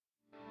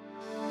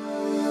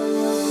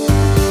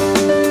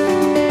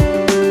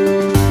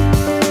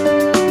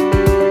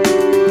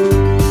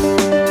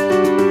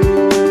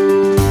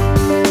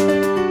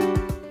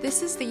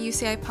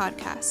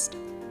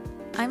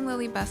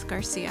Lilibeth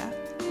Garcia.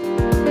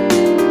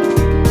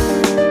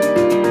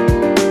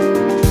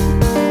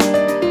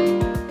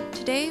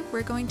 Today,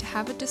 we're going to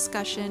have a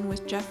discussion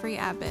with Geoffrey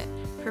Abbott,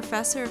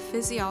 Professor of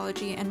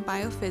Physiology and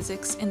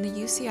Biophysics in the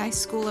UCI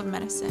School of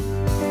Medicine.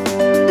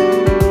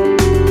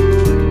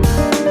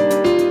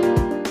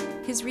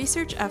 His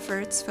research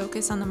efforts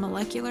focus on the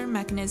molecular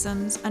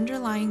mechanisms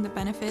underlying the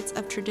benefits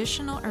of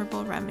traditional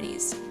herbal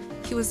remedies.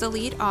 He was the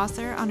lead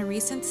author on a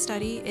recent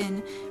study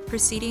in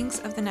Proceedings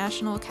of the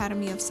National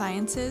Academy of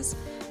Sciences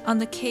on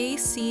the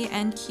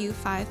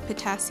KCNQ5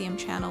 potassium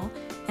channel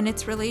and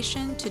its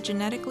relation to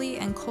genetically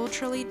and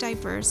culturally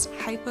diverse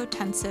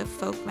hypotensive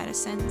folk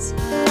medicines.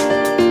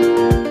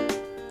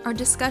 Our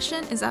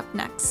discussion is up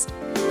next.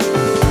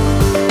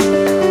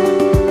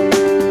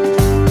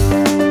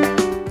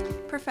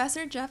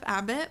 Professor Geoff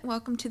Abbott,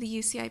 welcome to the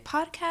UCI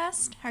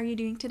podcast. How are you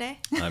doing today?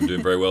 I'm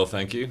doing very well,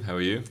 thank you. How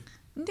are you?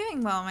 I'm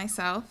doing well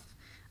myself.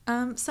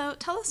 So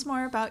tell us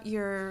more about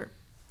your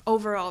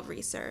overall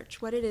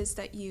research, what it is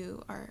that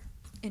you are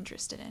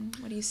interested in.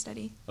 What do you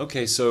study?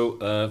 Okay, so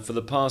for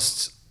the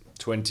past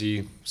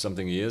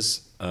 20-something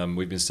years,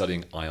 we've been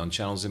studying ion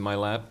channels in my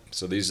lab.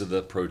 So these are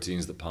the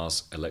proteins that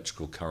pass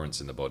electrical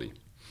currents in the body.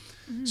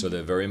 Mm-hmm. So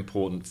they're very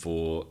important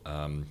for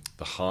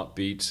the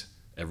heartbeat,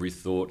 every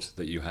thought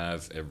that you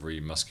have, every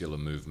muscular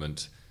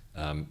movement.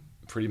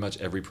 Pretty much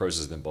every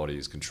process in the body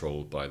is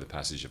controlled by the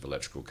passage of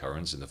electrical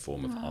currents in the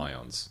form of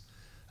ions.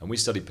 And we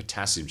study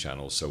potassium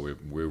channels, so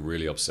we're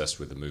really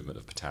obsessed with the movement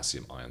of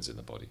potassium ions in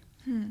the body.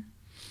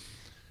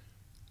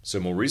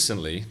 So more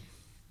recently,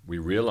 we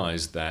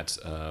realized that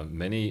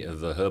many of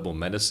the herbal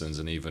medicines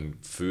and even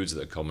foods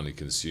that are commonly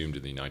consumed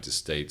in the United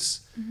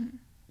States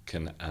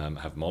can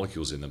have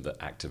molecules in them that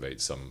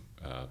activate some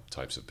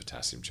types of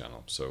potassium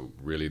channel. So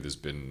really there's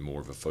been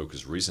more of a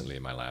focus recently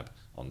in my lab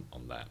on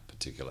that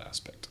particular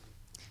aspect.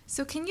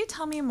 So can you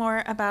tell me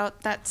more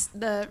about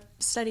the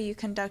study you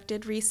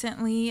conducted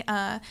recently?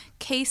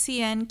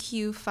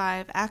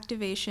 KCNQ5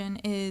 activation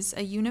is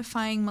a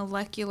unifying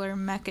molecular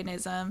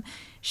mechanism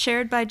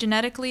shared by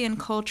genetically and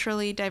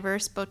culturally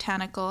diverse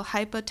botanical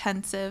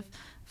hypotensive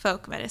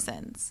folk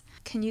medicines.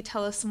 Can you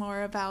tell us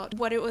more about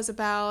what it was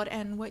about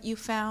and what you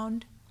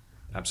found?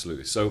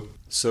 Absolutely.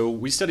 So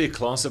we study a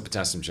class of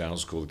potassium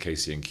channels called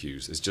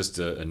KCNQs. It's just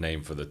a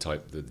name for the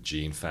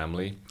gene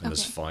family. And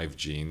there's 5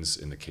 genes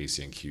in the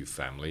KCNQ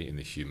family in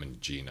the human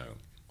genome.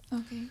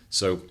 Okay.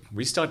 So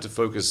we started to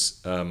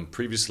focus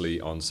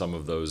previously on some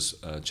of those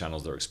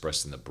channels that are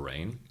expressed in the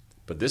brain.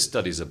 But this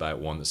study is about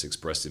one that's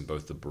expressed in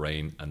both the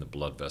brain and the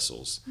blood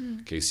vessels,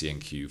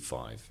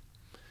 KCNQ5.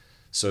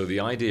 So the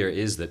idea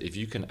is that if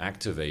you can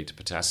activate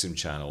potassium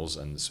channels,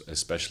 and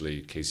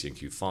especially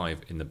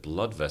KCNQ5, in the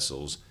blood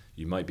vessels,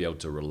 you might be able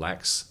to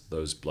relax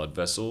those blood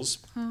vessels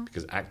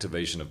because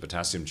activation of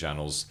potassium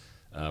channels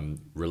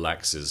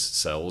relaxes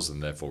cells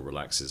and therefore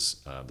relaxes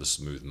the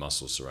smooth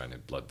muscle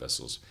surrounding blood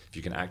vessels. If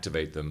you can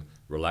activate them,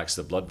 relax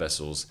the blood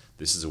vessels,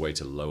 this is a way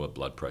to lower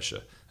blood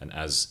pressure. And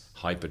as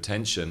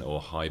hypertension or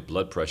high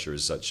blood pressure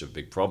is such a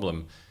big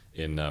problem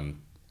in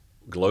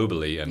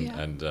globally and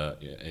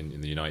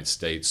in the United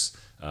States,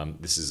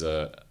 this is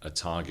a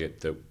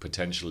target that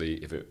potentially,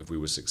 if we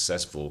were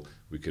successful,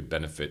 we could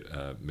benefit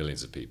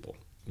millions of people.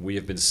 We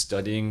have been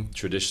studying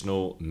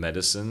traditional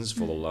medicines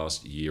for the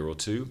last year or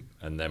two,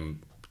 and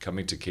then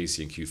coming to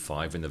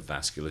KCNQ5 in the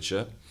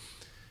vasculature.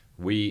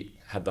 We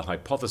had the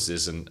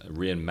hypothesis, and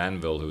Rian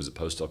Manville, who was a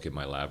postdoc in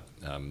my lab,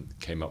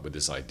 came up with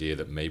this idea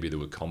that maybe there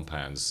were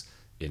compounds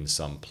in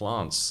some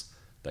plants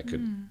that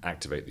could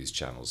activate these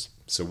channels.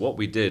 So what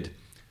we did,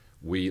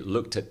 we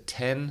looked at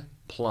 10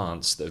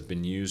 plants that have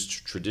been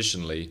used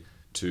traditionally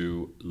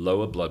to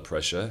lower blood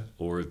pressure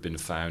or have been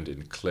found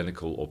in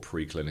clinical or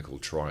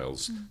preclinical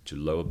trials to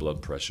lower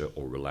blood pressure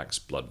or relax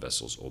blood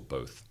vessels or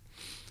both.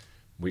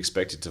 We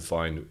expected to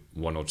find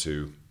 1 or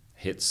 2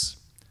 hits.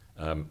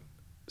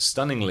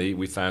 Stunningly,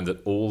 we found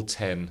that all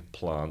 10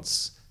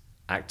 plants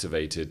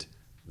activated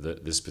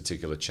this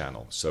particular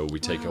channel. So we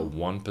take a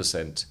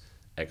 1%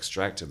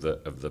 extract of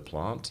the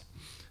plant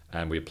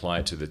and we apply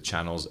it to the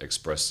channels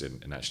expressed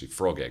in actually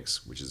frog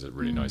eggs, which is a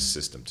really nice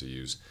system to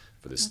use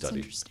for this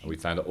study. And we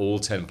found that all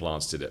 10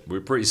 plants did it. We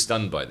were pretty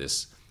stunned by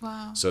this.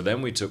 Wow. So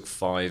then we took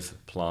 5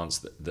 plants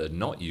that are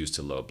not used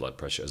to lower blood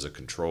pressure as a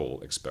control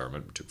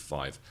experiment. We took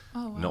 5.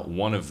 Not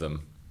one of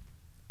them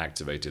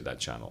activated that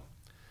channel.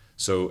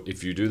 So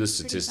if you do the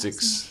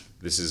statistics,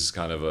 this is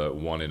kind of a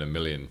 1 in a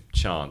million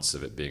chance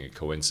of it being a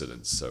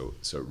coincidence. So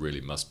it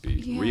really must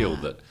be real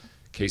that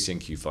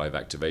KCNQ5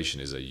 activation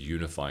is a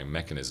unifying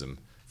mechanism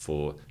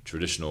for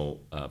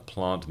traditional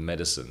plant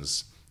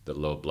medicines that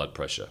lower blood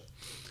pressure.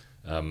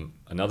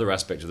 Another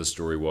aspect of the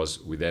story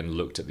was we then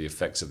looked at the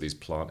effects of these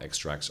plant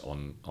extracts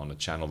on a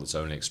channel that's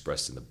only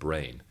expressed in the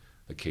brain,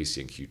 the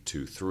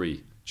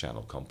KCNQ2-3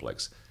 channel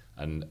complex.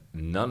 And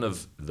none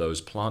of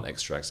those plant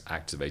extracts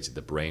activated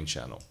the brain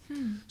channel.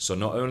 So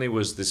not only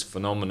was this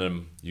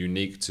phenomenon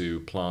unique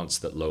to plants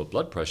that lower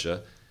blood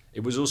pressure,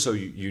 it was also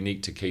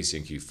unique to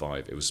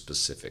KCNQ5. It was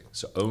specific.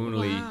 So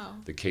only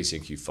the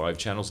KCNQ5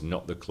 channels,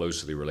 not the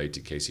closely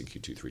related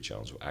KCNQ2-3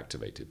 channels, were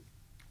activated.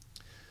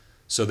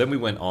 So then we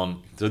went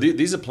on. So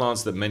these are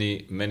plants that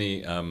many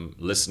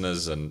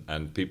listeners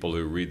and people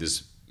who read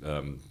this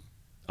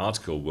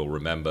article will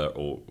remember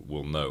or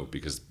will know,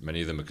 because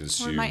many of them are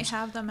consumed or might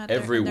have them at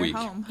every in their week.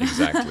 home.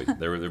 Exactly.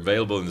 They're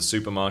available in the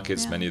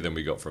supermarkets. Many of them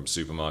we got from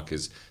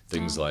supermarkets.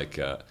 Things like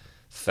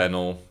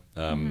fennel,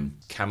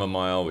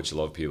 chamomile, which a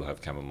lot of people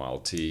have chamomile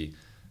tea,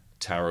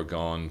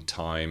 tarragon,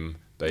 thyme,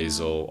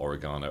 basil,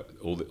 oregano,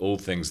 all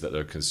things that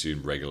are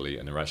consumed regularly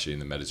and are actually in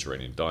the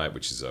Mediterranean diet,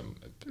 which is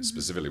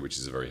specifically, which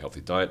is a very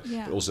healthy diet,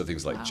 but also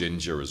things like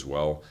ginger as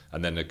well,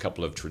 and then a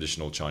couple of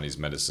traditional Chinese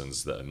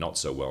medicines that are not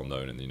so well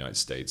known in the United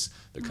States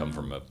that come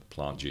from a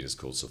plant genus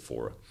called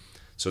Sophora.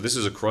 So this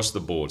is across the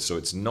board. So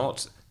it's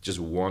not just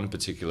one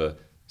particular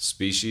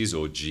species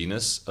or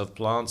genus of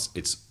plants,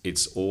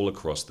 it's all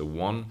across. The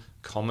one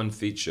common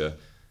feature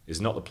is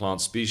not the plant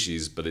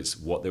species, but it's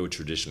what they were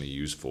traditionally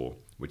used for,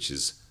 which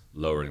is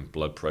lowering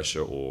blood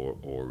pressure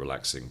or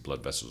relaxing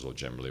blood vessels, or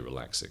generally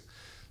relaxing.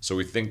 So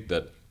we think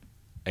that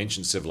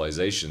ancient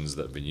civilizations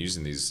that have been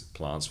using these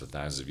plants for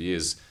thousands of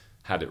years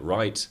had it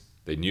right.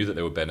 They knew that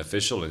they were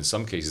beneficial. In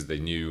some cases, they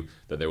knew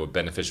that they were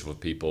beneficial for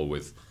people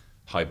with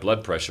high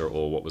blood pressure,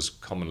 or what was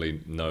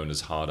commonly known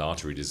as hard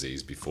artery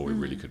disease before we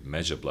really could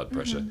measure blood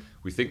pressure.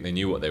 We think they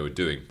knew what they were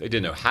doing. They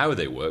didn't know how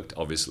they worked,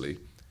 obviously,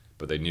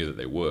 but they knew that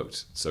they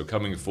worked. So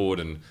coming forward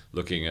and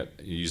looking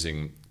at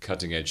using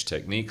cutting-edge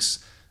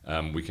techniques,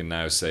 we can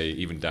now say,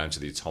 even down to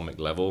the atomic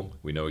level,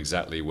 we know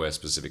exactly where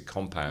specific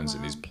compounds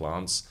in these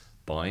plants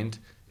bind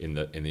in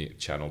the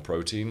channel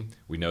protein.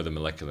 We know the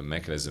molecular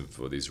mechanism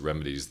for these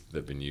remedies that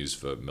have been used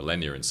for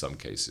millennia in some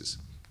cases.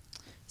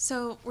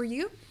 So were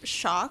you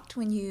shocked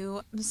when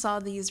you saw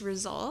these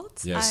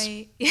results? Yes.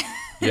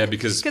 Yeah,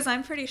 because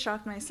I'm pretty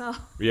shocked myself.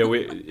 Yeah,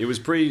 it was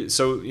pretty.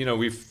 So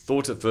we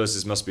thought at first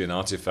this must be an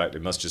artifact.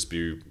 It must just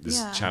be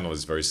this channel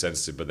is very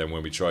sensitive. But then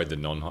when we tried the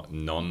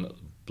non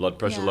blood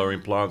pressure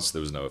lowering plants,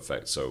 there was no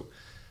effect. So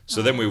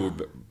then we were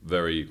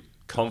very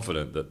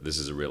confident that this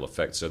is a real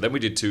effect. So then we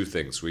did two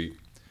things. We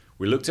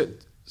looked at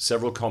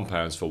several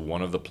compounds for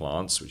one of the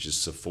plants, which is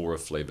Sophora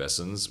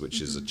flavescens, which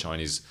is a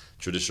Chinese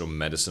traditional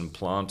medicine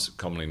plant,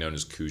 commonly known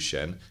as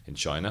kushen in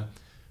China.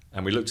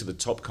 And we looked at the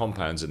top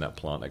compounds in that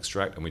plant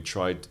extract, and we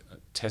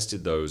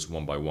tested those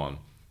one by one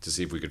to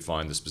see if we could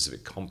find the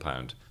specific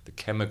compound, the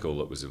chemical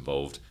that was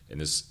involved in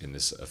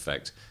this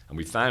effect. And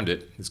we found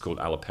it. It's called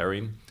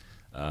aliperine,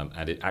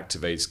 and it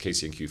activates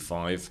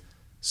KCNQ5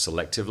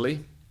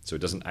 selectively, so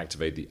it doesn't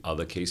activate the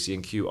other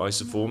KCNQ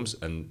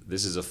isoforms. And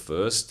this is a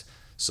first.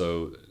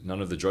 So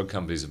none of the drug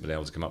companies have been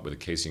able to come up with a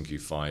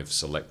KCNQ5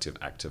 selective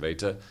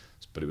activator,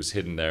 but it was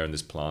hidden there in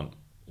this plant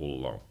all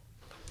along.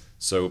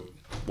 So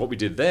what we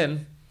did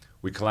then,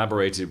 we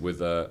collaborated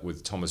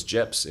with Thomas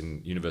Jeps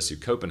in University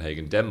of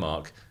Copenhagen,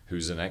 Denmark,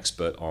 who's an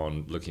expert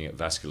on looking at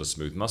vascular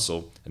smooth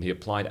muscle, and he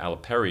applied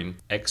aliperine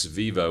ex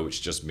vivo,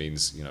 which just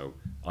means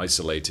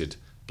isolated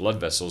blood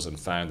vessels, and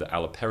found that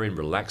aliperine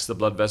relaxed the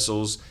blood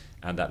vessels,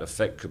 and that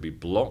effect could be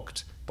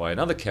blocked by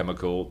another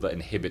chemical that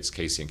inhibits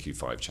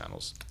KCNQ5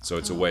 channels. So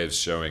it's a way of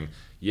showing,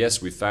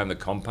 yes, we found the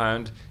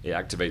compound, it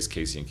activates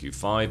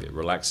KCNQ5, it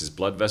relaxes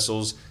blood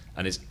vessels,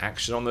 and its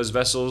action on those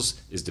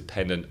vessels is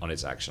dependent on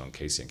its action on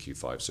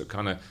KCNQ5. So it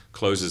kind of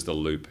closes the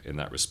loop in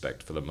that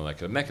respect for the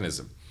molecular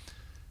mechanism.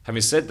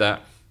 Having said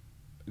that,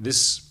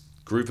 this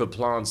group of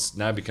plants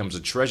now becomes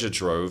a treasure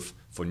trove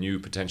for new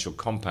potential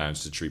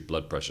compounds to treat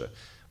blood pressure.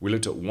 We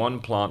looked at one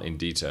plant in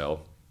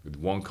detail with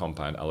one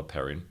compound,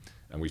 aliperine,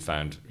 and we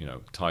found,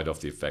 tied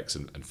off the effects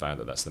and found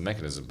that that's the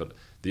mechanism. But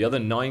the other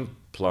 9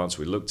 plants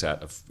we looked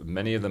at,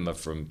 many of them are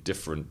from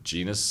different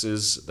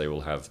genuses. They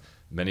will have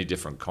many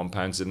different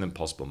compounds in them,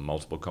 possible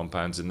multiple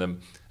compounds in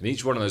them. And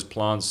each one of those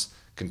plants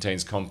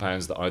contains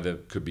compounds that either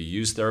could be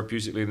used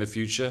therapeutically in the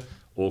future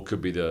or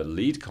could be the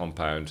lead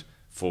compound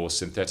for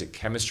synthetic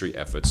chemistry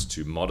efforts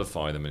to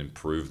modify them and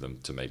improve them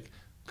to make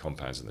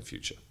compounds in the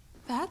future.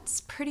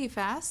 That's pretty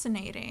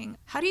fascinating.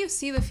 How do you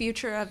see the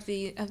future of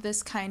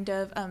this kind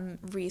of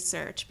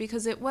research?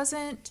 Because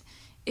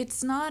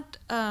it's not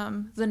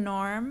the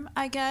norm,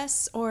 I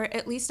guess, or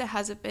at least it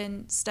hasn't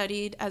been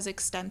studied as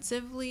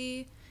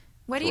extensively.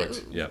 What do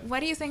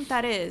you think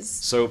that is?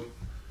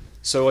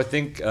 So I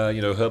think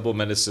herbal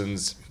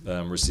medicines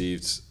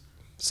received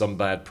some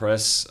bad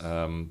press.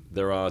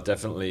 There are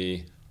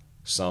definitely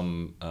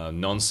some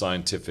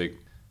non-scientific,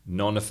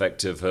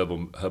 non-effective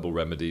herbal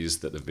remedies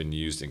that have been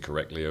used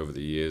incorrectly over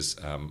the years,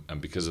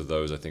 and because of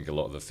those, I think a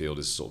lot of the field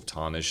is sort of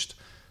tarnished.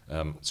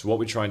 So what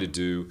we're trying to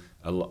do,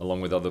 along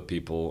with other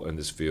people in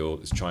this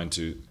field, is trying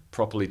to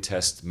properly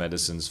test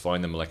medicines,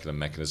 find the molecular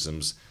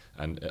mechanisms,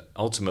 and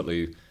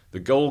ultimately the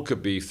goal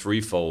could be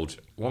threefold.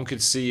 One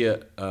could see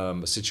a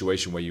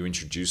situation where you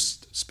introduce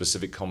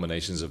specific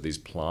combinations of these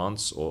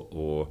plants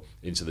or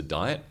into the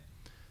diet.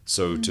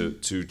 So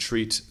to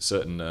treat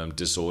certain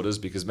disorders,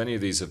 because many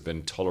of these have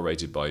been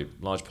tolerated by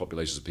large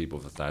populations of people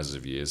for thousands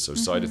of years. So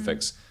side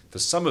effects for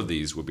some of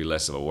these would be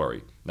less of a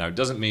worry. Now, it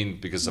doesn't mean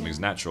because something's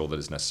natural that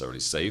it's necessarily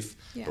safe,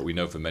 but we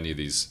know for many of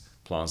these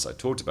plants I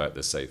talked about,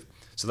 they're safe.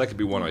 So that could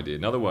be one idea.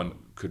 Another one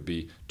could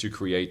be to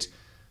create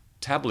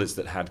tablets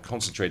that had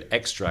concentrated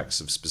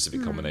extracts of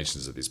specific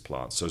combinations of these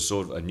plants. So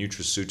sort of a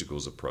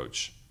nutraceuticals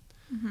approach.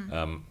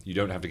 You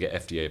don't have to get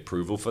FDA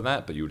approval for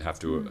that, but you would have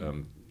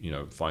to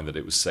find that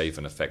it was safe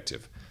and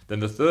effective. Then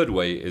the third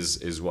way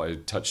is what I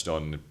touched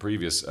on in the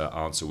previous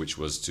answer, which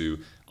was to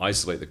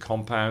isolate the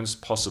compounds,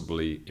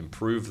 possibly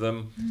improve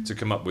them, to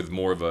come up with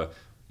more of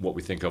what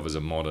we think of as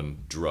a modern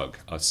drug,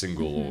 a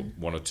single or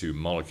one or two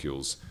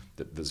molecules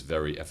that's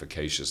very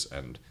efficacious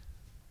and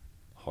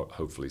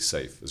hopefully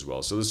safe as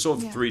well. So there's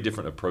sort of three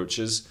different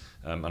approaches,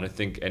 and I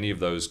think any of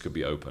those could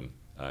be open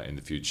in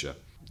the future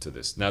to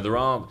this. Now, there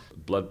are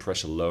blood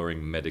pressure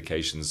lowering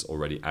medications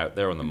already out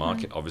there on the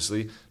market,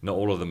 obviously. Not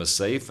all of them are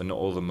safe, and not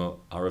all of them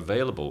are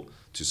available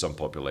to some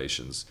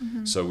populations.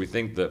 So we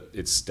think that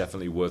it's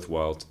definitely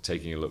worthwhile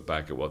taking a look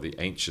back at what the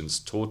ancients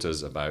taught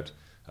us about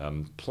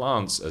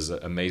plants as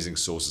amazing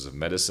sources of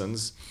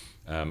medicines,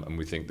 and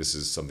we think this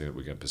is something that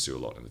we're going to pursue a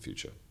lot in the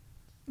future.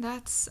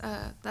 That's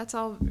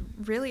all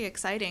really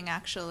exciting,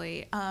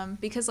 actually,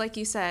 because like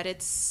you said,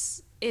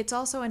 it's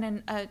also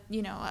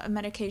a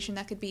medication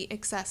that could be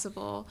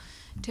accessible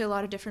to a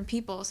lot of different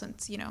people,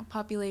 since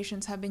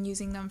populations have been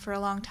using them for a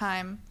long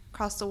time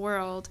across the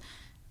world.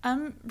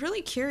 I'm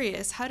really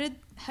curious, how did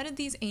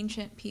these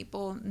ancient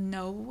people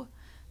know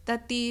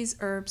that these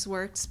herbs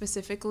worked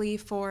specifically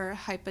for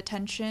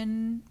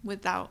hypertension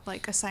without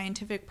like a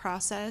scientific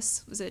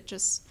process? Was it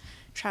just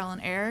trial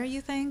and error, you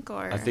think?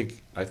 Or I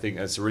think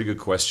that's a really good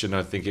question.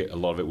 I think a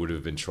lot of it would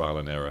have been trial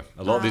and error.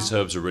 A lot of these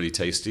herbs are really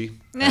tasty,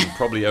 and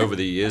probably over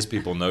the years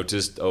people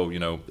noticed,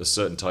 a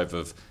certain type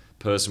of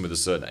person with a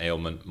certain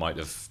ailment might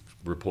have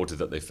reported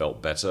that they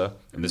felt better,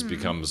 and this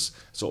becomes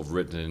sort of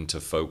written into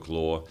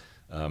folklore,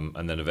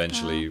 and then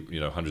eventually,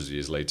 hundreds of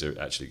years later, it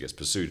actually gets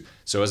pursued.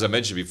 So as I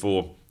mentioned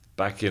before,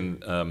 back in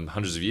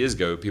hundreds of years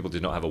ago, people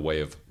did not have a way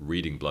of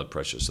reading blood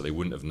pressure, so they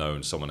wouldn't have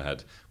known someone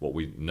had what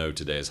we know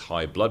today as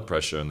high blood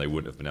pressure, and they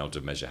wouldn't have been able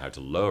to measure how to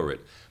lower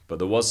it. But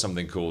there was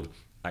something called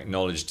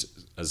acknowledged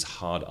as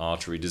hard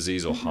artery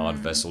disease or hard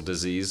vessel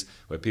disease,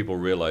 where people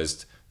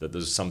realized that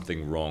there's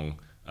something wrong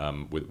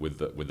with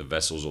the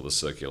vessels or the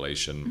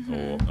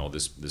circulation, or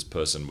this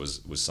person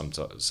was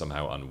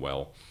somehow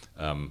unwell.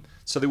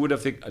 So they would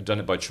have done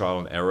it by trial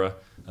and error.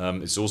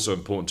 It's also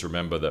important to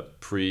remember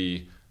that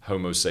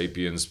Homo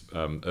sapiens,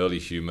 early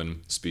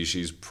human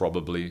species,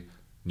 probably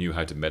knew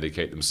how to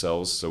medicate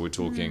themselves. So we're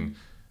talking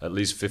at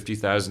least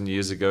 50,000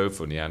 years ago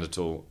for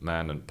Neanderthal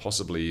man, and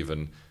possibly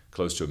even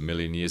close to 1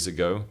 million years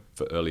ago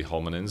for early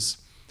hominins.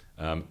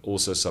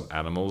 Also, some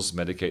animals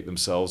medicate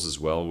themselves as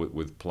well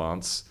with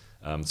plants.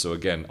 So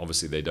again,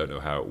 obviously they don't know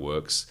how it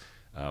works.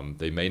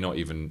 They may not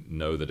even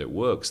know that it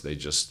works.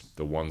 The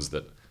ones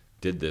that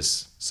did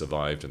this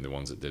survived, and the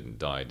ones that didn't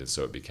died, and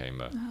so it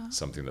became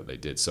something that they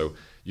did. So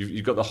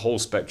you've got the whole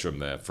spectrum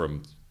there,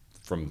 from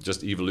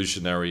just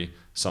evolutionary,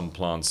 some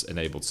plants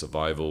enabled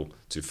survival,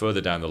 to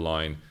further down the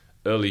line,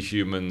 early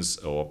humans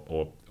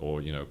or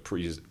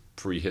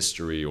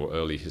prehistory or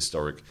early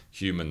historic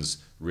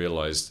humans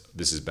realized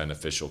this is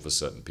beneficial for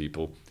certain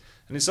people.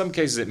 And in some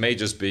cases it may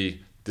just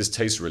be, this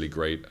tastes really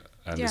great,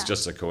 and it's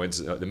just a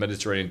coincidence. The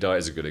Mediterranean diet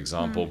is a good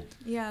example.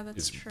 Yeah, that's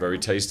it's true. It's a very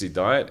tasty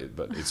diet,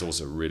 but it's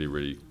also really,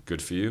 really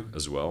good for you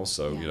as well.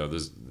 So,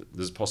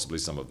 there's possibly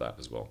some of that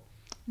as well.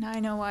 Now I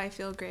know why I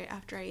feel great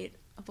after I eat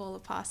a bowl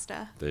of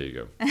pasta. There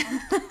you go.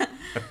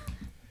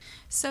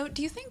 So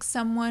do you think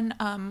someone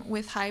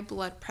with high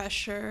blood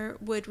pressure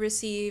would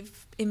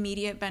receive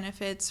immediate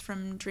benefits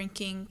from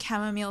drinking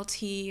chamomile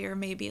tea, or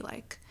maybe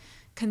like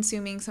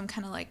consuming some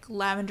kind of like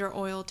lavender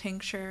oil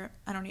tincture?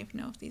 I don't even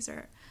know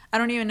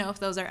if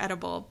those are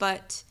edible,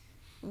 but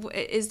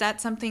is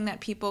that something that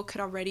people could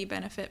already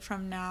benefit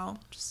from now,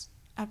 just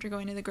after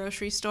going to the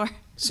grocery store?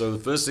 So the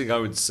first thing I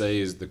would say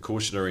is the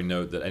cautionary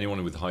note that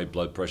anyone with high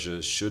blood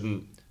pressure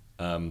shouldn't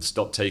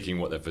stop taking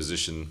what their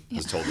physician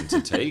has told them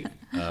to take.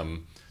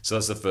 So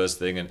that's the first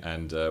thing,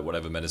 and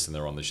whatever medicine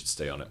they're on, they should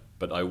stay on it.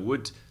 But I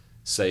would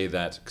say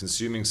that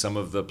consuming some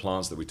of the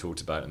plants that we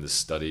talked about in this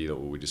study, or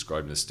we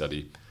described in this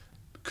study,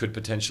 could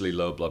potentially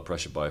lower blood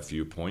pressure by a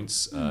few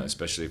points,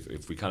 especially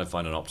if we kind of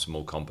find an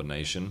optimal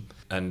combination.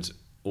 And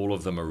all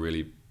of them are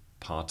really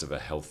part of a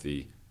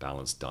healthy,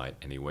 balanced diet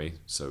anyway,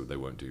 so they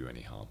won't do you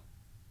any harm.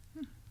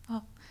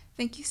 Well,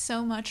 thank you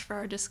so much for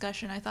our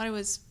discussion. I thought it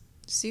was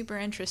super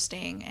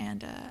interesting,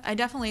 and I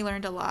definitely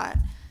learned a lot.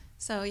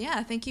 So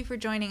yeah, thank you for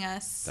joining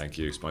us. Thank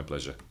you. It's my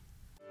pleasure.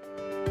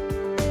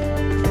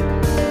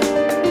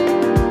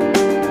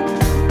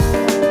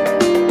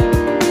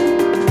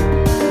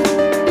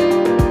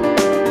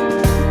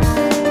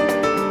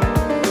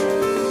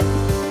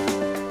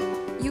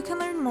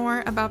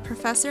 About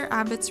Professor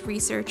Abbott's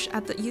research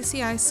at the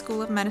UCI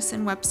School of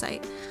Medicine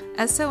website,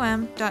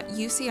 som.uci.edu.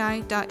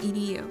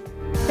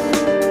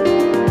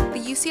 The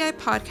UCI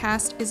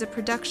podcast is a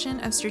production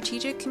of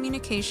Strategic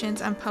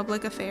Communications and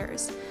Public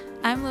Affairs.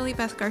 I'm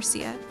Lilibeth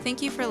Garcia.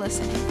 Thank you for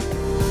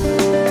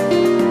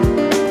listening.